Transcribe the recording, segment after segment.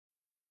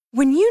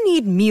When you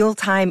need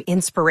mealtime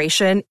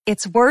inspiration,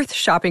 it's worth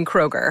shopping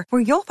Kroger,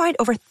 where you'll find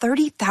over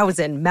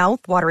 30,000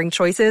 mouth-watering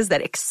choices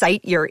that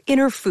excite your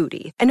inner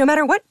foodie. And no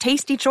matter what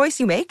tasty choice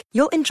you make,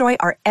 you'll enjoy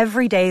our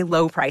everyday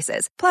low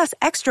prices, plus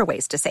extra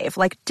ways to save,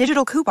 like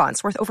digital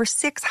coupons worth over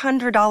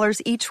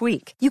 $600 each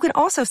week. You can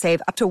also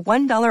save up to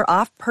 $1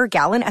 off per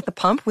gallon at the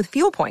pump with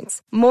fuel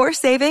points. More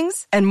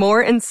savings and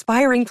more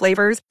inspiring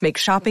flavors make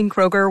shopping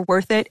Kroger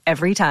worth it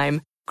every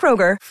time.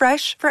 Kroger,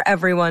 fresh for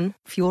everyone.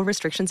 Fuel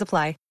restrictions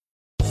apply.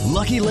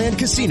 Lucky Land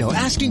Casino,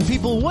 asking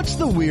people, what's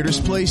the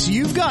weirdest place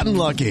you've gotten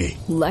lucky?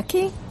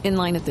 Lucky? In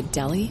line at the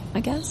deli, I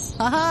guess?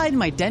 Aha, in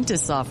my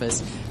dentist's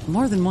office.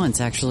 More than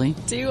once, actually.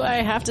 Do I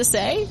have to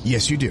say?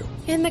 Yes, you do.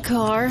 In the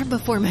car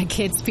before my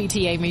kids'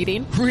 PTA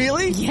meeting.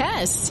 Really?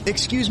 Yes.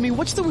 Excuse me,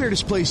 what's the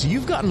weirdest place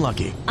you've gotten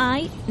lucky?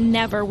 I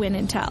never win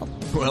and tell.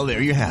 Well,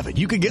 there you have it.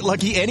 You can get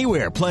lucky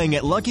anywhere, playing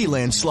at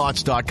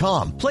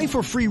LuckyLandSlots.com. Play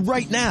for free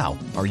right now.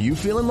 Are you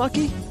feeling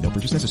lucky? No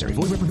purchase necessary.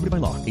 Void where prohibited by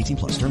law.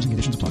 18+. Terms and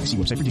conditions apply. See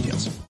website for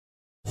details.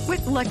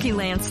 With Lucky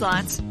Land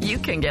Slots, you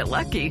can get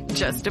lucky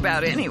just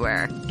about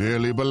anywhere.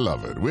 Dearly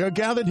beloved, we are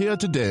gathered here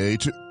today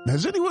to...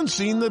 Has anyone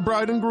seen the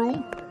bride and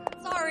groom?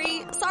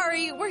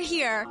 Sorry, we're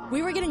here.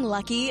 We were getting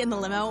lucky in the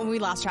limo and we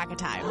lost track of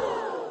time.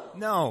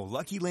 No,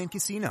 Lucky Land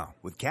Casino,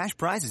 with cash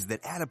prizes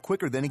that add up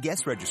quicker than a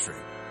guest registry.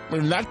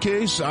 In that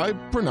case, I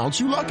pronounce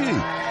you lucky.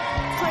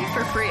 Play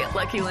for free at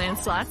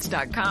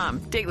LuckyLandSlots.com.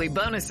 Daily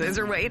bonuses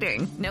are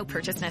waiting. No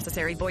purchase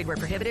necessary. Void where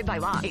prohibited by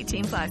law.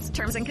 18+.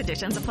 Terms and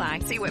conditions apply.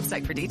 See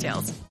website for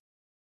details.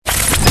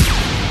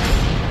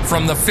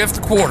 From the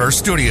Fifth Quarter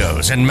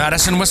Studios in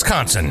Madison,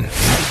 Wisconsin,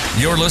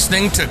 you're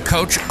listening to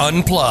Coach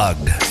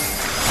Unplugged.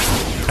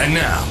 And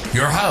now,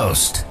 your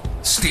host,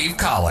 Steve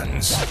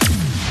Collins.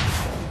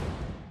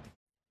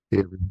 Hey,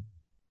 everyone.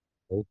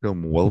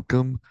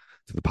 Welcome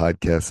to the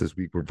podcast this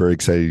week. We're very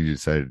excited you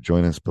decided to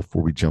join us.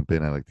 Before we jump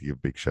in, I'd like to give a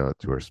big shout out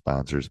to our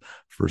sponsors.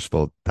 First of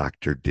all,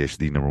 Dr. Dish,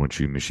 the number one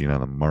shooting machine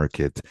on the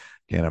market.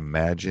 Can't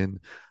imagine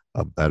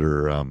a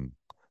better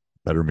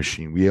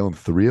machine. We own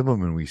 3 of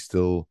them, and we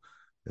still,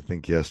 I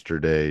think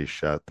yesterday,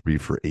 shot 3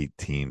 for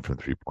 18 from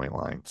 3-point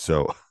line.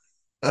 So,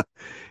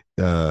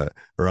 or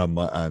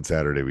on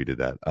Saturday we did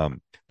that.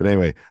 But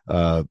anyway,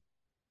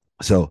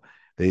 so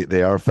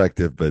they are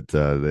effective, but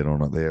they don't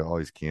know. They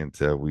always can't.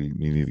 We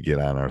need to get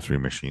on our 3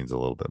 machines a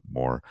little bit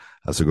more.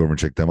 So go over and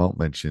check them out.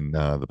 Mention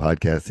the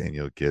podcast, and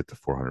you'll get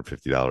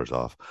 $450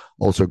 off.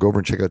 Also, go over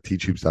and check out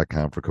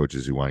teachhoops.com for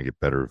coaches who want to get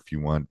better. If you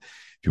want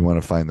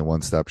to find the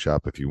one-stop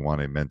shop, if you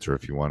want a mentor,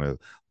 if you want to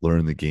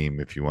learn the game,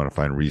 if you want to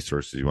find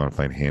resources, you want to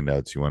find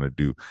handouts, you want to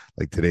do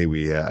like today.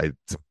 I had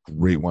some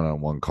great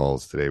one-on-one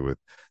calls today with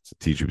some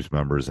Teach Hoops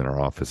members in our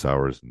office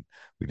hours, and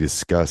we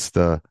discussed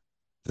the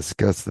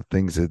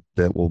things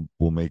that will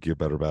make you a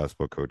better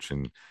basketball coach.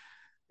 And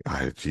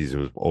it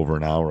was over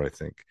an hour, I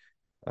think,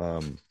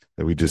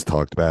 that we just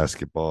talked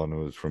basketball, and it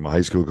was from a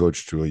high school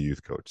coach to a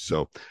youth coach.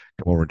 So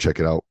come over and check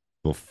it out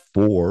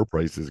before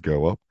prices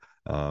go up.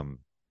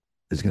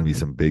 There's going to be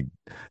some big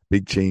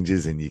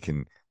changes, and you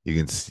can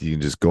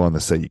just go on the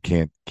site. You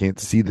can't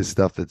see the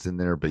stuff that's in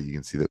there, but you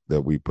can see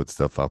that we put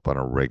stuff up on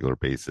a regular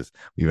basis.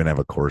 We even have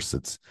a course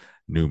that's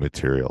new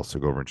material. So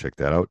go over and check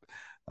that out.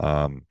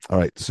 All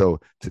right.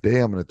 So today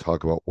I'm going to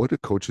talk about, what do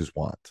coaches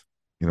want?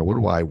 What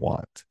do I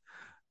want?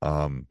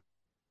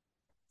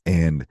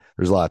 And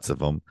there's lots of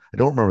them. I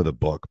don't remember the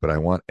book, but I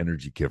want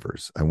energy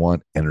givers. I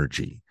want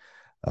energy.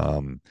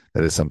 That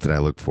is something I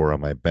look for on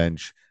my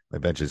bench. My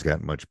bench has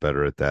gotten much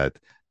better at that,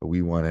 but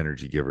we want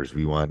energy givers.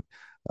 We want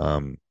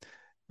to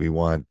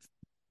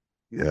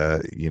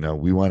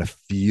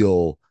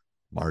feel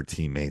our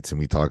teammates. And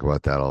we talk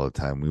about that all the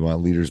time. We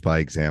want leaders by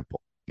example.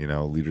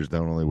 Leaders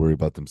don't only worry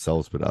about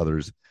themselves, but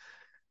others.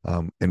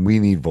 And we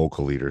need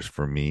vocal leaders.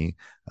 For me,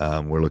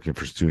 we're looking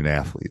for student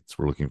athletes.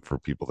 We're looking for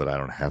people that I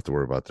don't have to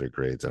worry about their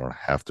grades. I don't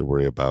have to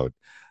worry about,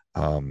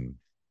 whether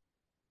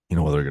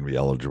they're going to be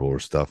eligible or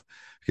stuff,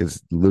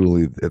 because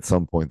literally at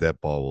some point that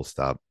ball will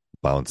stop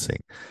bouncing.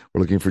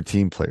 We're looking for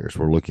team players.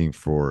 We're looking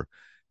for,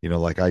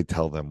 like I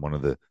tell them, one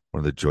of the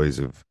joys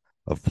of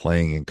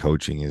playing and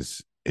coaching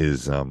is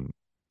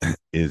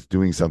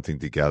doing something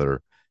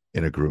together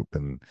in a group.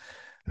 And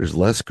there's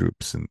less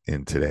groups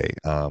in today.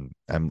 I'm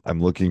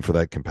looking for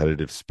that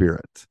competitive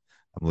spirit.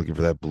 I'm looking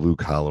for that blue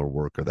collar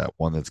worker, that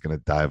one that's going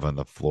to dive on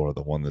the floor,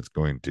 the one that's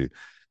going to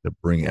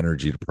bring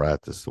energy to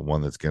practice, the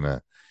one that's going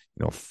to,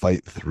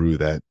 fight through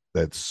that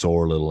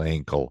sore little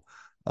ankle.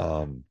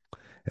 And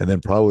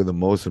then probably the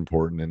most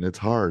important, and it's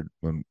hard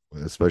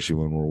especially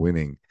when we're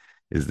winning,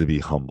 is to be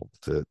humble,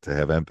 to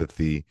have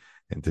empathy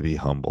and to be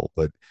humble.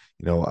 But,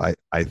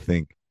 I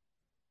think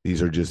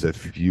these are just a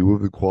few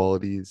of the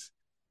qualities.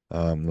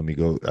 Let me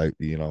go. I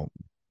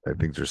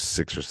think there's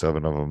 6 or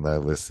 7 of them that I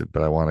listed,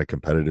 but I want a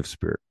competitive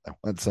spirit. I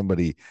want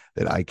somebody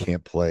that I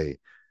can't play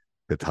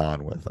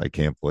baton with. I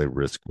can't play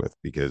Risk with,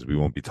 because we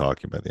won't be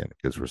talking by the end,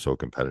 because we're so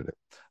competitive.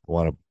 I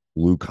want a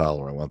blue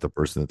collar. I want the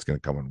person that's going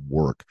to come and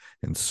work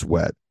and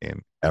sweat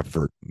and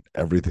effort and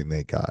everything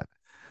they got.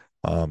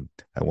 I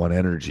want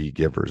energy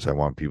givers. I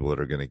want people that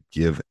are going to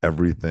give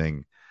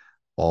everything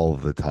all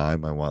of the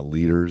time. I want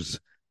leaders.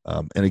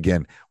 And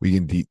again, we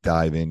can deep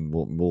dive in.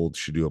 We'll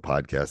should do a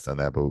podcast on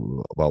that, but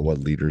about what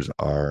leaders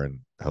are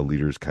and how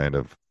leaders kind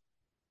of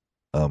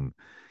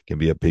can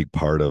be a big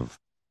part of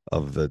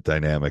the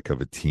dynamic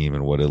of a team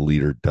and what a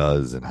leader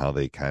does and how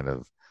they kind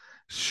of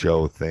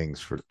show things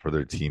for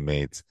their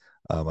teammates.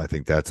 I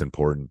think that's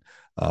important.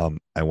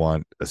 I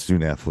want a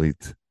student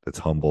athlete that's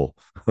humble,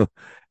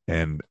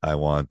 and I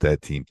want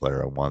that team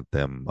player. I want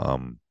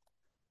them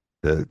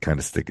to kind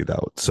of stick it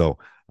out. So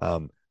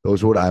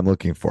those are what I'm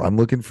looking for. I'm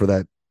looking for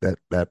that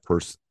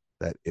person,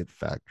 that it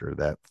factor,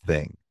 that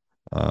thing.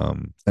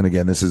 And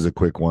again, this is a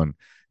quick one.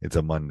 It's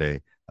a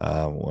Monday.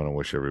 I want to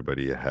wish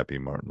everybody a happy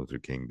Martin Luther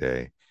King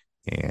Day,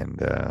 and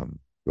go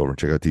over and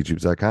check out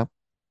teachhoops.com.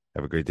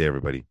 Have a great day,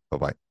 everybody.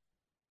 Bye-bye.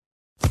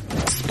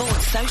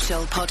 Sports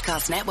Social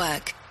Podcast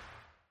Network.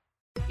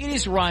 It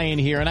is Ryan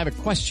here, and I have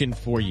a question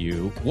for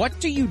you. What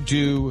do you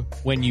do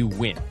when you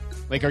win?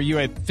 Like, are you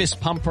a fist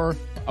pumper,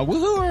 a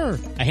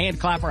woohooer, a hand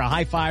clapper, a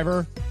high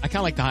fiver? I kind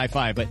of like the high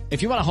five, but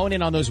if you want to hone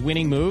in on those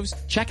winning moves,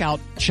 check out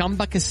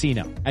Chumba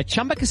Casino. At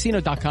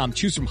ChumbaCasino.com,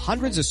 choose from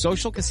hundreds of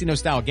social casino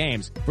style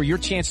games for your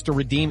chance to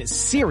redeem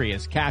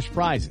serious cash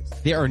prizes.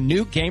 There are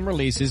new game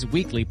releases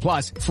weekly,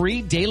 plus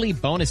free daily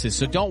bonuses.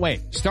 So don't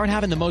wait. Start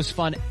having the most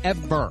fun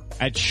ever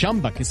at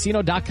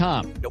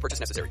ChumbaCasino.com. No purchase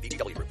necessary.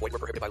 VGW Group. Void where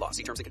prohibited by law.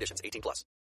 See terms and conditions. 18+.